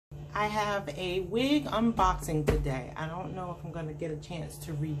I have a wig unboxing today. I don't know if I'm going to get a chance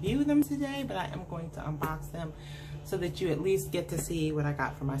to review them today, but I am going to unbox them so that you at least get to see what I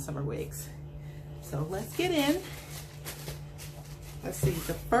got for my summer wigs. So let's get in. Let's see,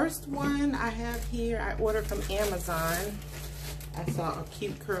 the first one I have here, I ordered from Amazon. I saw a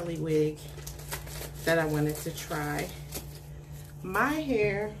cute curly wig that I wanted to try. My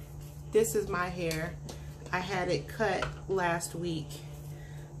hair, this is my hair. I had it cut last week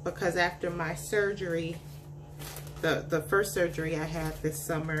because after my surgery, the first surgery I had this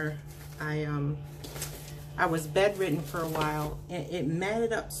summer, I was bedridden for a while, and it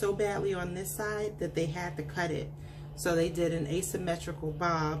matted up so badly on this side that they had to cut it. So they did an asymmetrical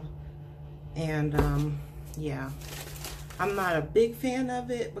bob, and yeah, I'm not a big fan of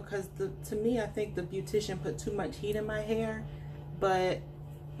it because to me, I think the beautician put too much heat in my hair, but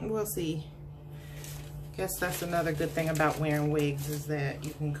we'll see. Guess that's another good thing about wearing wigs, is that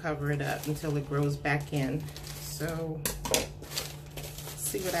you can cover it up until it grows back in. So let's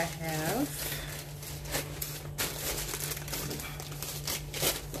see what I have.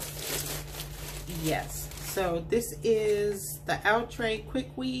 Yes, so this is the Outre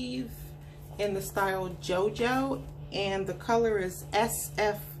Quick Weave in the style Jojo, and the color is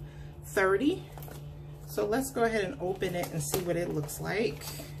SF30. So let's go ahead and open it and see what it looks like.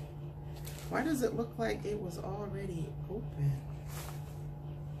 Why does it look like it was already open?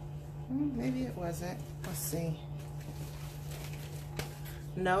 Maybe it wasn't. Let's see.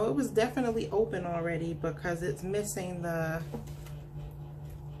 No, it was definitely open already because it's missing the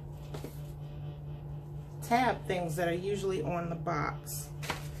tab things that are usually on the box.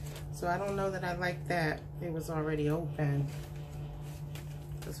 So I don't know that I like that it was already open,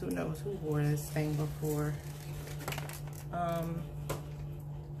 because who knows who wore this thing before.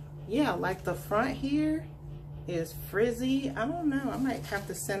 Yeah, like the front here is frizzy. I don't know, I might have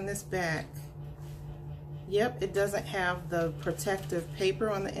to send this back. Yep, it doesn't have the protective paper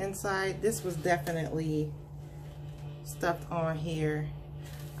on the inside. This was definitely stuffed on here.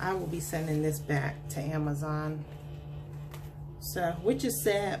 I will be sending this back to Amazon. So, which is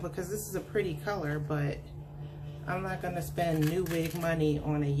sad because this is a pretty color, but I'm not gonna spend new wig money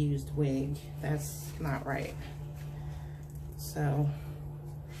on a used wig. That's not right. So,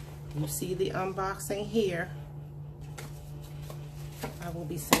 you see the unboxing here. I will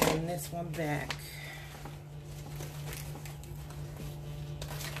be sending this one back.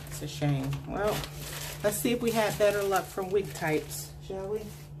 It's a shame. Well, let's see if we had better luck from wig types, shall we?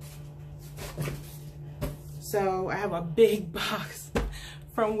 So I have a big box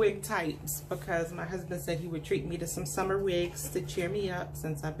from Wig Types because my husband said he would treat me to some summer wigs to cheer me up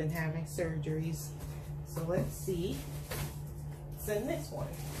since I've been having surgeries. So let's see. It's in this one.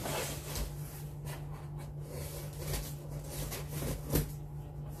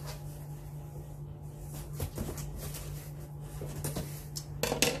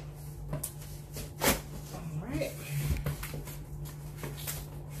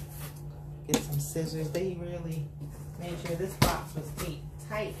 Get some scissors. They really made sure this box was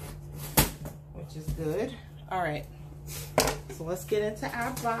tight, which is good. All right, so let's get into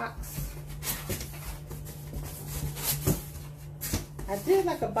our box. I did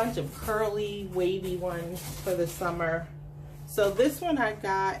like a bunch of curly, wavy ones for the summer. So this one I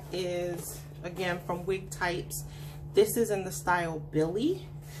got is, again, from Wig Types. This is in the style Billie,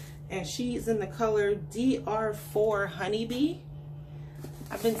 and she's in the color DR4 Honeybee.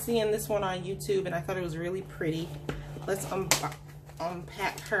 I've been seeing this one on YouTube and I thought it was really pretty. Let's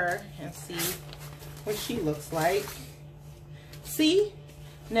unpack her and see what she looks like. See?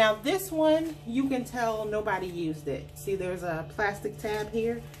 Now this one, you can tell nobody used it. See, there's a plastic tab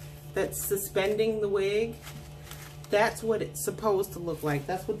here that's suspending the wig. That's what it's supposed to look like.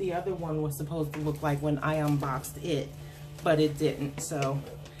 That's what the other one was supposed to look like when I unboxed it, but it didn't. So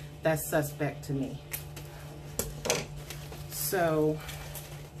that's suspect to me. So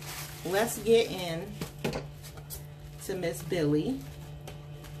let's get in to Miss Billie.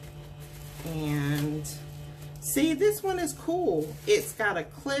 And see, this one is cool. It's got a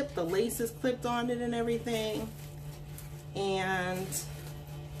clip, the lace is clipped on it and everything. And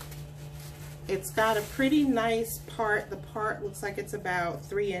it's got a pretty nice part. The part looks like it's about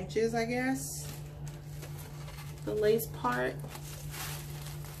 3 inches, I guess. The lace part.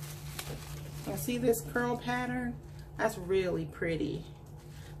 And see this curl pattern? That's really pretty.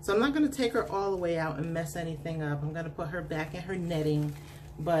 So I'm not going to take her all the way out and mess anything up. I'm going to put her back in her netting,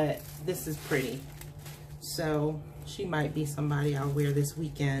 but this is pretty. So she might be somebody I'll wear this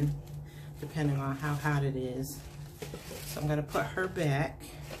weekend, depending on how hot it is. So I'm going to put her back,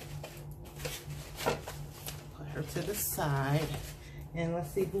 put her to the side. And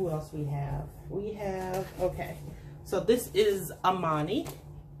let's see who else we have. We have, okay, so this is Amani.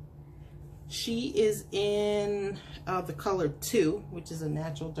 She is in the color 2, which is a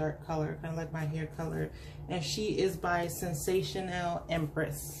natural dark color, kind of like my hair color. And she is by Sensationnel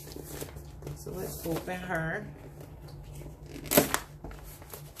Empress. So let's open her.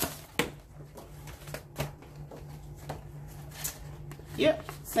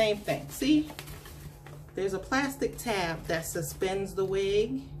 Yep, same thing. See, there's a plastic tab that suspends the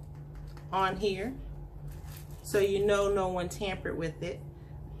wig on here, so you know no one tampered with it.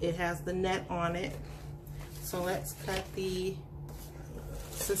 It has the net on it. So let's cut the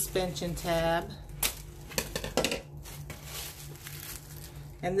suspension tab.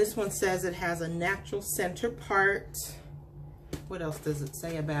 And this one says it has a natural center part. What else does it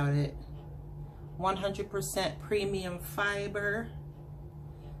say about it? 100% premium fiber.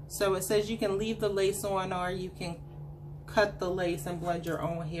 So it says you can leave the lace on, or you can cut the lace and blend your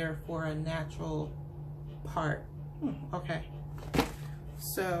own hair for a natural part. Okay.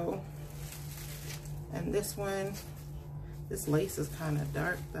 So, and this one, this lace is kind of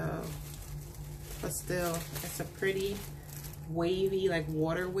dark though, but still, it's a pretty wavy, like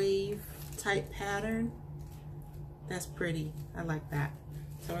water wave type pattern. That's pretty. I like that.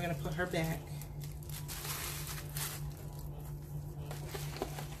 So we're gonna put her back.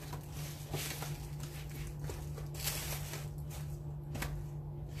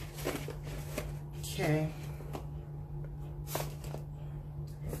 Okay.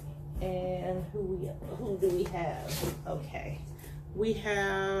 And who do we have? Okay. We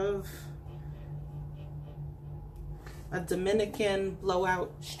have a Dominican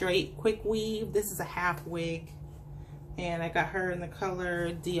Blowout straight quick weave. This is a half wig, and I got her in the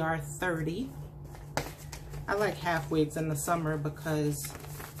color DR30. I like half wigs in the summer because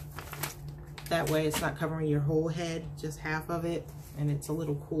that way it's not covering your whole head, just half of it, and it's a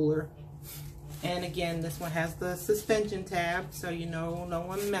little cooler. And again, this one has the suspension tab, so you know no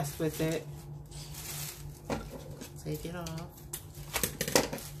one messed with it. Take it off.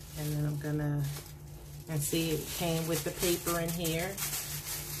 And then I'm gonna, and see it came with the paper in here.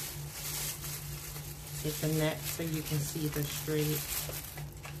 Get the net so you can see the straight.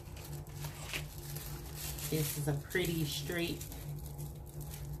 This is a pretty straight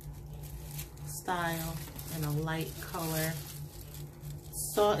style in a light color.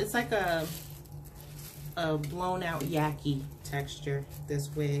 So it's like a blown out yaki texture, this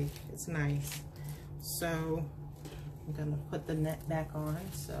wig. It's nice. So I'm gonna put the net back on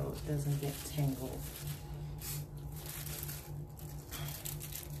so it doesn't get tangled.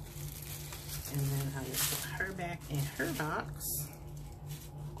 And then I will put her back in her box.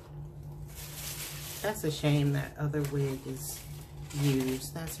 That's a shame that other wig is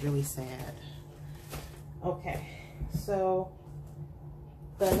used. That's really sad. Okay, so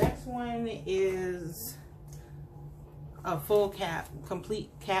the next one is a full cap,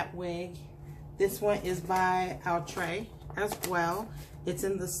 complete cap wig. This one is by Outre as well. It's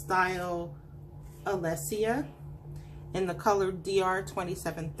in the style Alessia in the color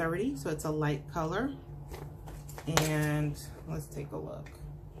DR2730, so it's a light color. And let's take a look.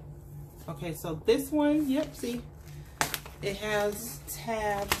 Okay, so this one, yep, see, it has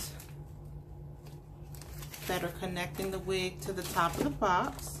tabs that are connecting the wig to the top of the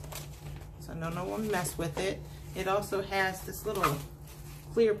box, so no one mess with it. It also has this little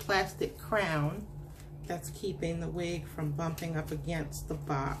clear plastic crown that's keeping the wig from bumping up against the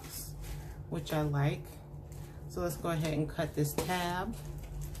box, which I like. So let's go ahead and cut this tab.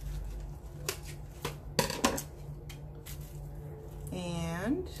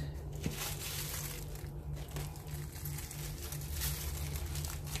 And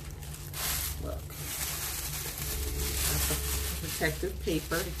look, that's a protective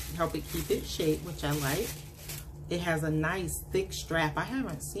paper to help it keep its shape, which I like. It has a nice thick strap. I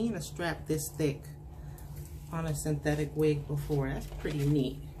haven't seen a strap this thick on a synthetic wig before. That's pretty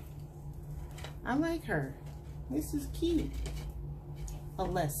neat. I like her. This is cute.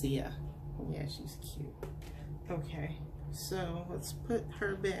 Alessia. Yeah, she's cute. Okay, so let's put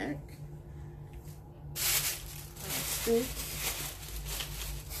her back. Plastic.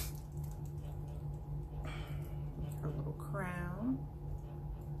 Her little crown.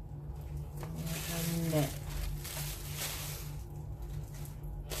 And her neck.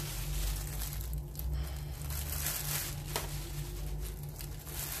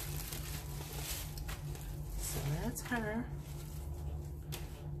 That's her.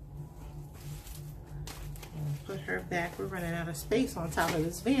 And put her back. We're running out of space on top of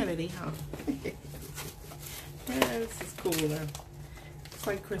this vanity, huh? Yeah, this is cool though. It's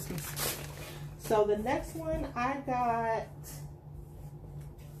like Christmas. So the next one I got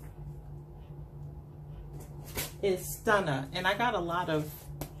is Stunna. And I got a lot of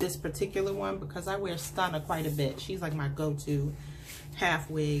this particular one because I wear Stunna quite a bit. She's like my go-to half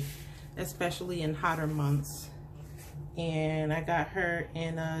wig, especially in hotter months. And I got her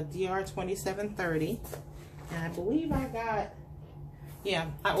in a DR 2730. And I believe I got, yeah,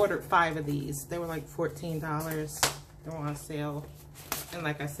 I ordered 5 of these. They were like $14. They were on sale. And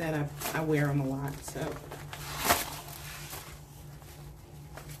like I said, I wear them a lot,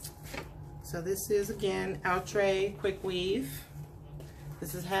 so this is, again, Outre Quick Weave.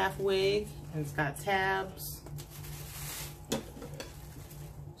 This is half wig, and it's got tabs.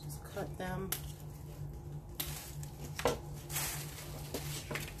 Just cut them.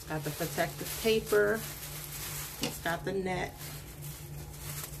 It's got the protective paper. It's got the net.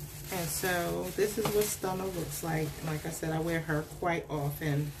 And so this is what Stunna looks like. Like I said, I wear her quite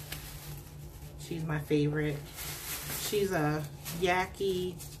often. She's my favorite. She's a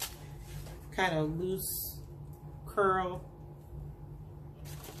yucky, kind of loose curl.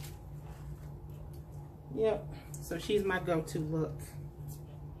 Yep, so she's my go-to look.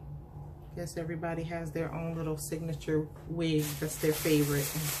 Guess everybody has their own little signature wig that's their favorite.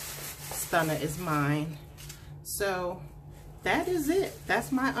 Stunna is mine. So that is it.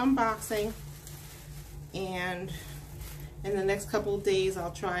 That's my unboxing. And in the next couple of days,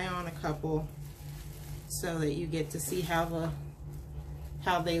 I'll try on a couple so that you get to see how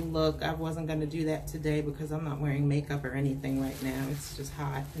they look. I wasn't going to do that today because I'm not wearing makeup or anything right now. It's just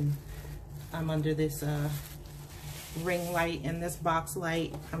hot, and I'm under this ring light and this box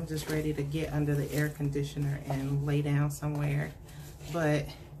light. I'm just ready to get under the air conditioner and lay down somewhere. But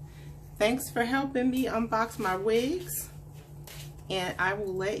thanks for helping me unbox my wigs. And I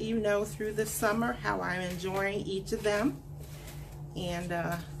will let you know through the summer how I'm enjoying each of them. And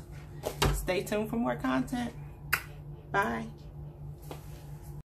stay tuned for more content. Bye.